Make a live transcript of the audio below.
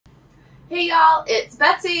Hey y'all, it's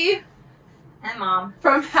Betsy and Mom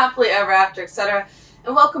from Happily Ever After, etc.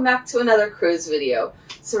 And welcome back to another cruise video.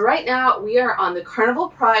 So right now we are on the Carnival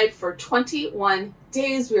Pride for 21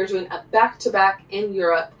 days. We are doing a back-to-back in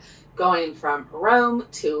Europe, going from Rome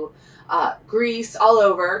to Greece, all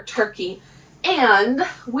over, Turkey. And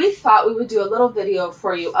we thought we would do a little video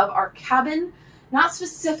for you of our cabin, not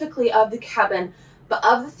specifically of the cabin, but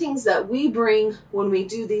of the things that we bring when we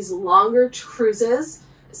do these longer cruises,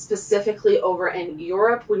 specifically over in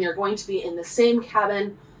Europe. When you're going to be in the same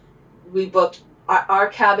cabin, we booked our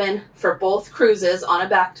cabin for both cruises on a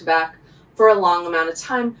back-to-back for a long amount of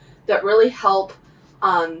time that really help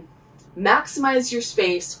maximize your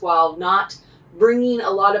space while not bringing a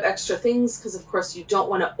lot of extra things, because of course you don't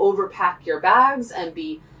want to overpack your bags and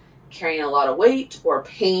be carrying a lot of weight or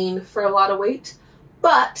paying for a lot of weight.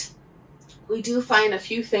 But we do find a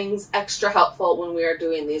few things extra helpful when we are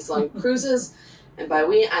doing these long cruises. And by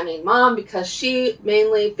we, I mean Mom, because she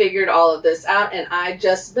mainly figured all of this out and I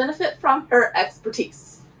just benefit from her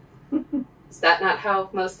expertise. Is that not how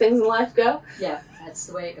most things in life go? Yeah, that's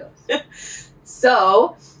the way it goes.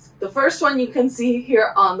 So, the first one you can see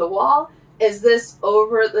here on the wall is this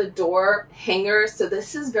over-the-door hanger. So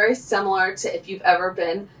this is very similar to if you've ever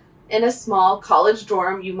been in a small college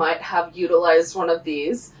dorm, you might have utilized one of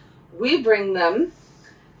these. We bring them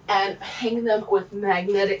and hang them with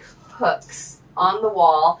magnetic hooks on the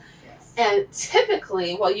wall. Yes. And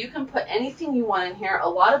typically, well, you can put anything you want in here. A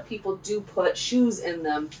lot of people do put shoes in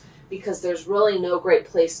them because there's really no great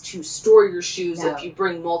place to store your shoes if you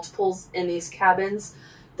bring multiples in these cabins.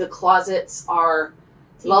 The closets are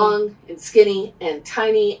long and skinny and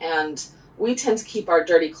tiny, and we tend to keep our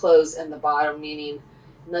dirty clothes in the bottom, meaning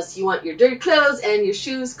unless you want your dirty clothes and your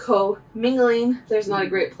shoes co-mingling, there's not a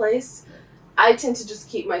great place. I tend to just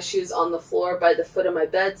keep my shoes on the floor by the foot of my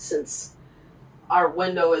bed, since our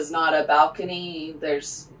window is not a balcony.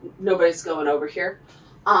 Nobody's going over here.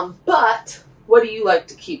 But what do you like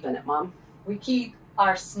to keep in it, Mom? We keep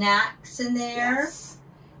our snacks in there. Yes.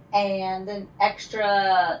 And then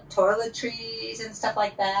extra toiletries and stuff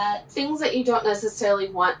like that. Things that you don't necessarily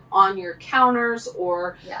want on your counters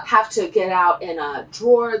or have to get out in a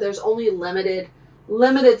drawer. There's only limited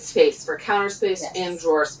space for counter space and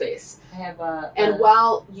drawer space. I have and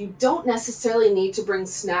while you don't necessarily need to bring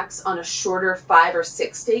snacks on a shorter 5 or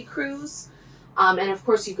 6 day cruise, and of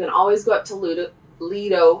course you can always go up to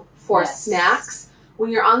Lido for snacks. When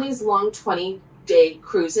you're on these long 20-day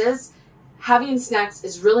cruises, having snacks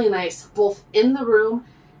is really nice, both in the room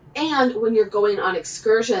and when you're going on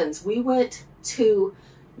excursions. We went to,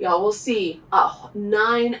 y'all will see, a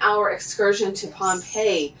 9-hour excursion to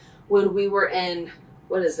Pompeii when we were in,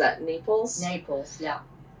 what is that, Naples? Naples, yeah.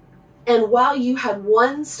 And while you had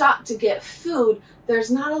one stop to get food, there's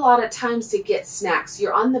not a lot of times to get snacks.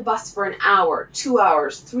 You're on the bus for an hour, 2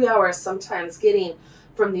 hours, 3 hours sometimes, getting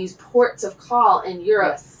from these ports of call in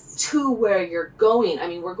Europe to where you're going. I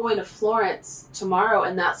mean, we're going to Florence tomorrow,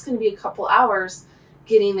 and that's going to be a couple hours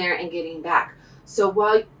getting there and getting back. So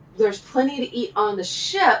while there's plenty to eat on the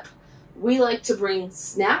ship, we like to bring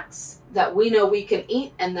snacks that we know we can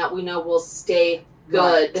eat and that we know will stay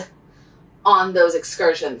good on those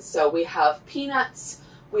excursions. So we have peanuts,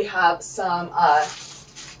 we have some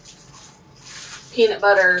peanut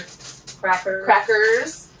butter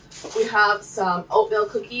crackers, we have some oatmeal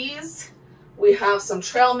cookies, we have some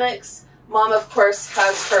trail mix. Mom, of course,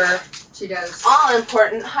 has her Cheetos.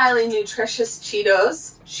 All-important, highly nutritious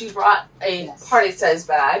Cheetos. She brought a party-size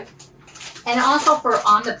bag. And also for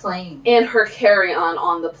on the plane. And her carry-on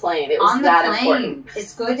on the plane. It was that important.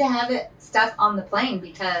 It's good to have stuff on the plane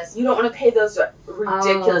because you don't want to pay those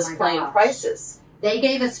ridiculous plane prices. They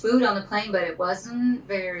gave us food on the plane, but it wasn't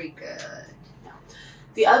very good. No.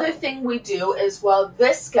 The other thing we do is, while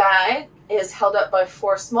this guy is held up by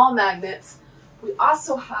 4 small magnets, we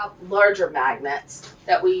also have larger magnets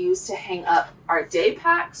that we use to hang up our day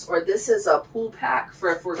packs, or this is a pool pack for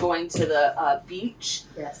if we're going to the beach.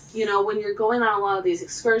 Yes. You know, when you're going on a lot of these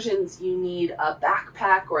excursions, you need a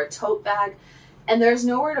backpack or a tote bag, and there's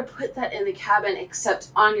nowhere to put that in the cabin except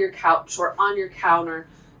on your couch or on your counter.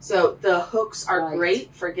 So the hooks are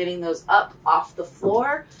great for getting those up off the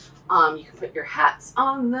floor. You can put your hats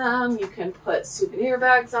on them. You can put souvenir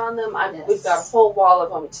bags on them. We've got a whole wall of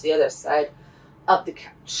them to the other side of the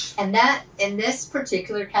couch. And that, in this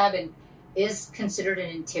particular cabin, is considered an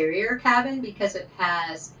interior cabin because it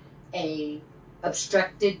has a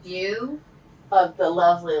obstructed view of the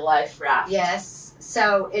lovely life raft. Yes.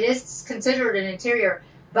 So it is considered an interior,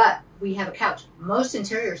 but we have a couch. Most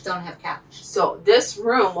interiors don't have couch. So this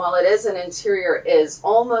room, while it is an interior, is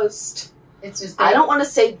almost It's just I don't want to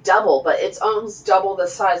say double, but it's almost double the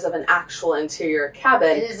size of an actual interior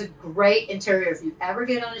cabin. It is a great interior. If you ever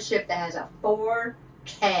get on a ship that has a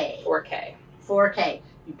 4K. 4K.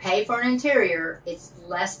 You pay for an interior. It's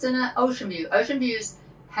less than an ocean view. Ocean views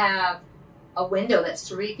have a window that's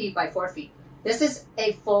 3 feet by 4 feet. This is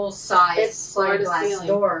a full-size sliding glass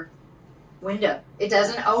door window. It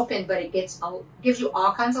doesn't open, but it gives you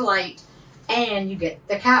all kinds of light, and you get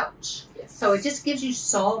the couch. Yes. So it just gives you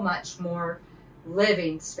so much more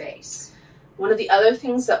living space. One of the other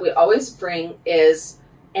things that we always bring is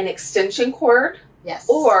an extension cord. Yes.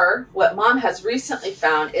 Or what Mom has recently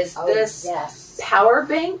found is this power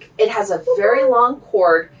bank. It has a very long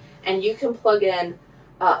cord, and you can plug in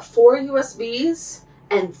 4 USBs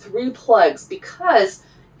and 3 plugs, because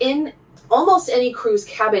in almost any cruise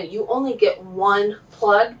cabin, you only get 1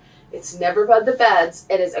 plug. It's never by the beds.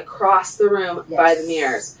 It is across the room by the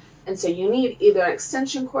mirrors. And so you need either an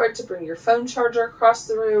extension cord to bring your phone charger across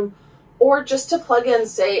the room, or just to plug in,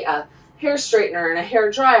 say, a hair straightener and a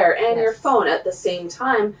hair dryer and your phone at the same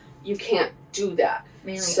time. You can't do that.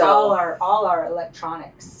 Mainly all our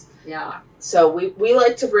electronics. Yeah. So we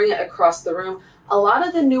like to bring it across the room. A lot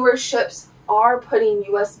of the newer ships are putting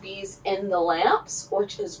USBs in the lamps,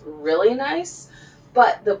 which is really nice.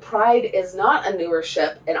 But the Pride is not a newer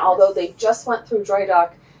ship, and although they just went through dry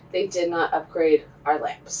dock, they did not upgrade our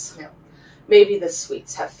lamps. No. Maybe the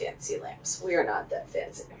suites have fancy lamps. We are not that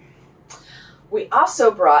fancy. We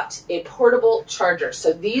also brought a portable charger.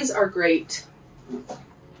 So these are great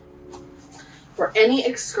for any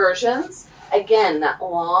excursions. Again, that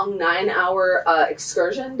long 9-hour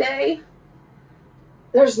excursion day.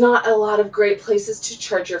 There's not a lot of great places to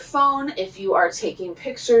charge your phone if you are taking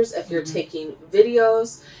pictures, if you're taking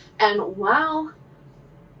videos. And while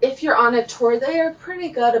if you're on a tour, they are pretty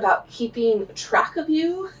good about keeping track of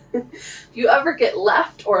you. If you ever get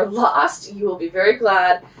left or lost, you will be very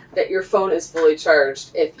glad that your phone is fully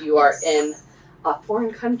charged if you are in a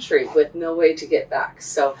foreign country with no way to get back.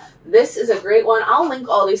 So this is a great one. I'll link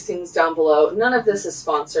all these things down below. None of this is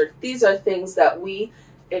sponsored. These are things that we,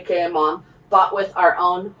 aka Mom, bought with our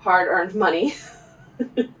own hard-earned money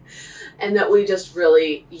and that we just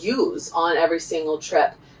really use on every single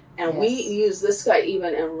trip. And we use this guy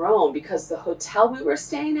even in Rome, because the hotel we were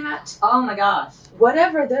staying at, oh my gosh,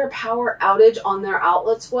 whatever their power outage on their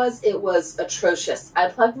outlets was, it was atrocious. I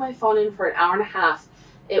plugged my phone in for an hour and a half.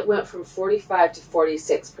 It went from 45 to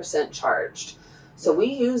 46% charged. So we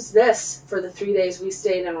used this for the 3 days we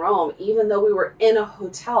stayed in Rome, even though we were in a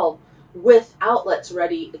hotel with outlets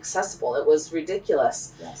ready accessible. It was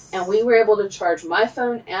ridiculous. Yes. And we were able to charge my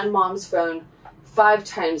phone and Mom's phone 5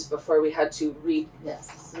 times before we had to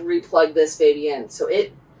replug this baby in. So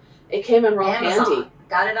it came in real handy.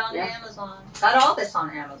 Got it on Amazon. Got all this on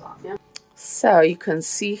Amazon. Yeah. So you can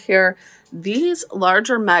see here, these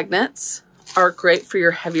larger magnets are great for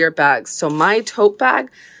your heavier bags. So my tote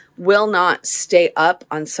bag will not stay up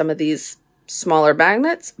on some of these smaller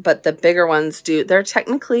magnets, but the bigger ones do. They're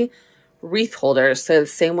technically wreath holders. So the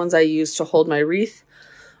same ones I use to hold my wreath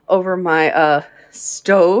over my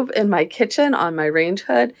stove in my kitchen, on my range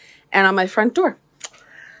hood, and on my front door.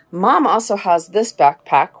 Mom also has this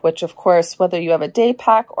backpack, which of course, whether you have a day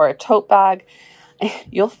pack or a tote bag,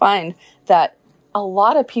 you'll find that a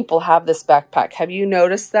lot of people have this backpack. Have you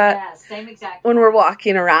noticed that? Yeah, same exact. When we're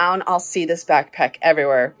walking around, I'll see this backpack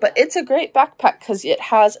everywhere. But it's a great backpack because it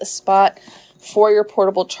has a spot for your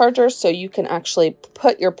portable charger, so you can actually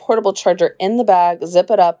put your portable charger in the bag,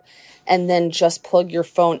 zip it up, and then just plug your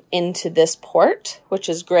phone into this port, which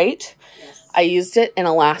is great. Yes. I used it in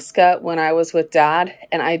Alaska when I was with Dad,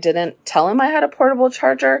 and I didn't tell him I had a portable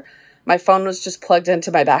charger. My phone was just plugged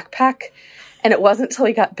into my backpack, and it wasn't until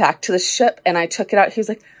we got back to the ship and I took it out. He was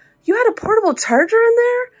like, "You had a portable charger in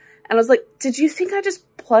there?" And I was like, "Did you think I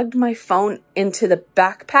just plugged my phone into the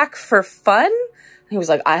backpack for fun?" And he was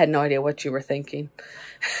like, "I had no idea what you were thinking."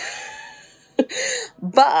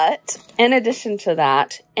 But in addition to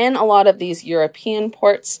that, in a lot of these European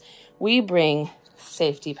ports, we bring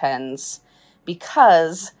safety pins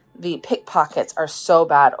because the pickpockets are so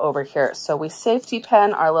bad over here. So we safety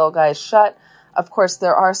pin our little guys shut. Of course,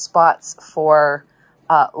 there are spots for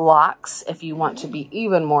locks if you want to be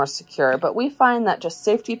even more secure. But we find that just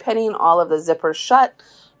safety pinning all of the zippers shut,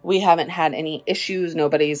 we haven't had any issues.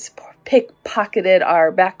 Nobody's pickpocketed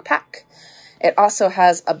our backpack. It also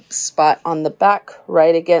has a spot on the back,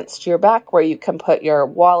 right against your back, where you can put your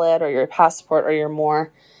wallet or your passport or your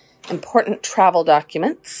more important travel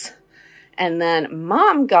documents. And then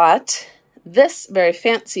Mom got this very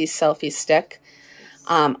fancy selfie stick.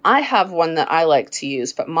 I have one that I like to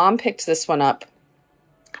use, but Mom picked this one up.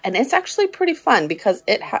 And it's actually pretty fun because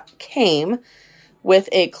it came with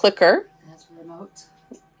a clicker. That's remote.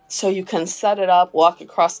 So you can set it up, walk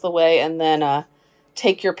across the way, and then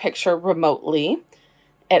take your picture remotely.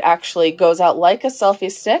 It actually goes out like a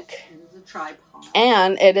selfie stick. It is a tripod.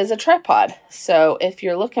 And it is a tripod. So if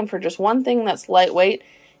you're looking for just one thing that's lightweight,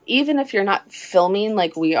 even if you're not filming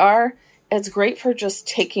like we are, it's great for just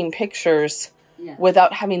taking pictures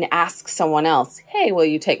without having to ask someone else, hey, will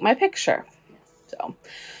you take my picture? Yes. So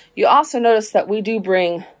you also notice that we do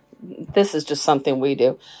bring, this is just something we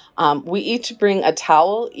do. We each bring a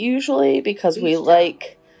towel usually because we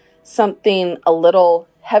like something a little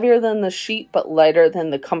heavier than the sheet but lighter than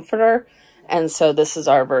the comforter. And so this is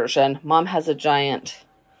our version. Mom has a giant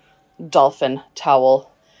dolphin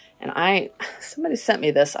towel. And somebody sent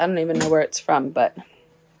me this. I don't even know where it's from, but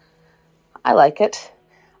I like it.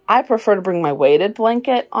 I prefer to bring my weighted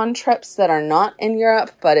blanket on trips that are not in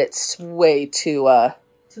Europe, but it's way too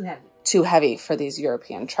heavy for these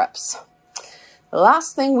European trips. The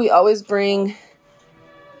last thing we always bring...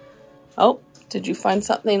 Oh, did you find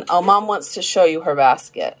something? Oh, Mom wants to show you her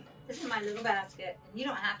basket. This is my little basket. You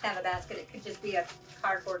don't have to have a basket. It could just be a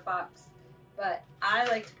cardboard box. But I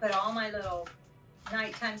like to put all my little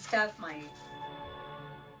nighttime stuff, my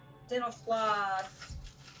dental floss,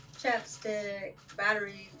 chapstick,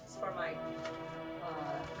 batteries for my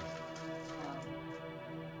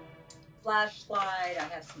flashlight. I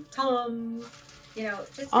have some Tums, you know,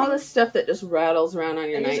 just all the stuff that just rattles around on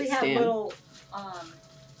your nightstand. I usually have little,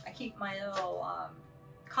 I keep my little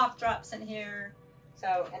cough drops in here.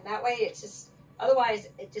 So, and that way it's just, otherwise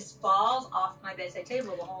it just falls off my bedside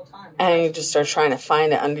table the whole time. And you just are trying to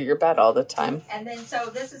find it under your bed all the time. And then, so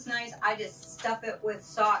this is nice. I just stuff it with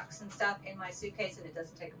socks and stuff in my suitcase and it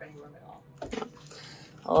doesn't take up any room at all.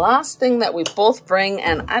 The last thing that we both bring,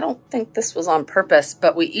 and I don't think this was on purpose,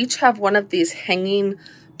 but we each have one of these hanging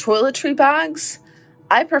toiletry bags.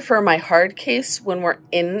 I prefer my hard case when we're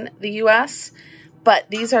in the US, but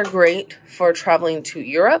these are great for traveling to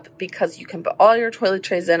Europe because you can put all your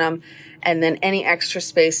toiletries in them, and then any extra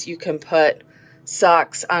space you can put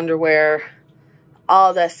socks, underwear,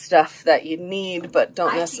 all the stuff that you need but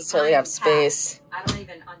don't necessarily have space. I don't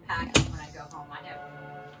even unpack it when I go home. I have.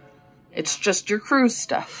 It's just your cruise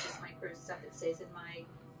stuff. It's just my cruise stuff. It stays in my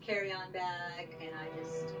carry-on bag, and I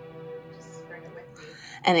just bring it with me.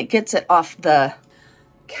 And it gets it off the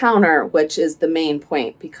counter, which is the main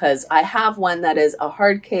point, because I have one that is a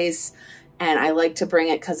hard case and I like to bring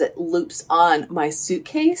it because it loops on my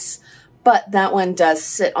suitcase, but that one does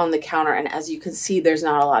sit on the counter, and as you can see, there's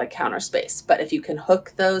not a lot of counter space. But if you can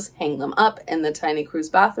hook those, hang them up in the tiny cruise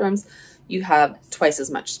bathrooms, you have twice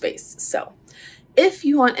as much space. So if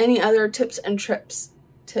you want any other tips and trips,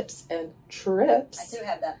 I do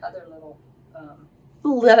have that other little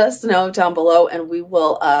let us know down below and we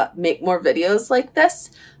will make more videos like this.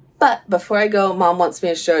 But before I go, Mom wants me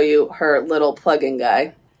to show you her little plug-in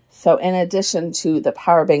guy. So in addition to the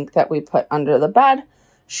power bank that we put under the bed,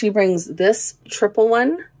 she brings this triple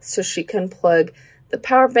one so she can plug the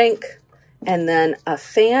power bank and then a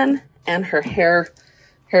fan and her hair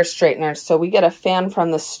straightener. So we get a fan from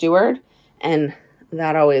the steward and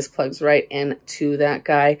that always plugs right into that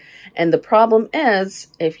guy. And the problem is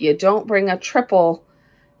if you don't bring a triple,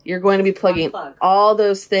 you're going to be plugging all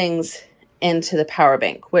those things into the power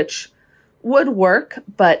bank, which would work.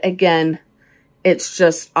 But again, it's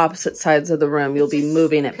just opposite sides of the room. You'll be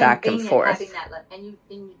moving it back and forth. Having that, and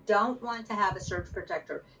you don't want to have a surge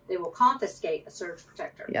protector. They will confiscate a surge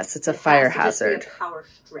protector. Yes, it's a fire hazard. Just be a power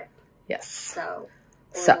strip. Yes. So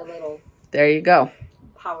the little there you go.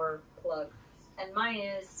 Power plug. And mine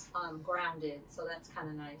is grounded, so that's kind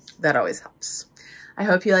of nice. That always helps. I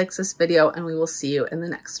hope you liked this video, and we will see you in the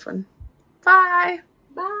next one. Bye.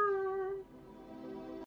 Bye.